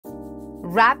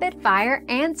Rapid fire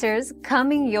answers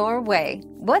coming your way.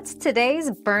 What's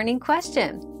today's burning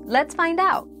question? Let's find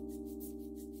out.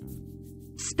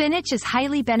 Spinach is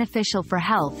highly beneficial for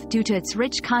health due to its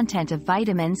rich content of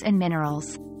vitamins and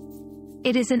minerals.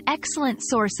 It is an excellent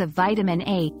source of vitamin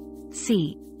A,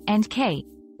 C, and K,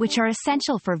 which are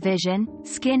essential for vision,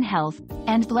 skin health,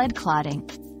 and blood clotting.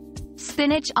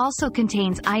 Spinach also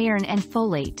contains iron and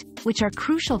folate, which are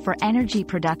crucial for energy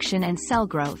production and cell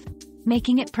growth,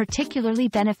 making it particularly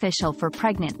beneficial for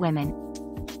pregnant women.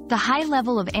 The high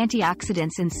level of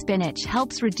antioxidants in spinach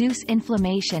helps reduce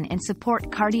inflammation and support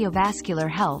cardiovascular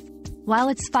health, while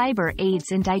its fiber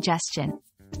aids in digestion.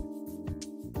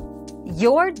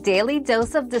 Your daily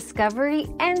dose of discovery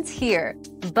ends here,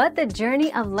 but the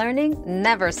journey of learning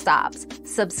never stops.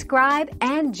 Subscribe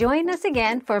and join us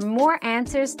again for more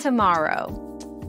answers tomorrow.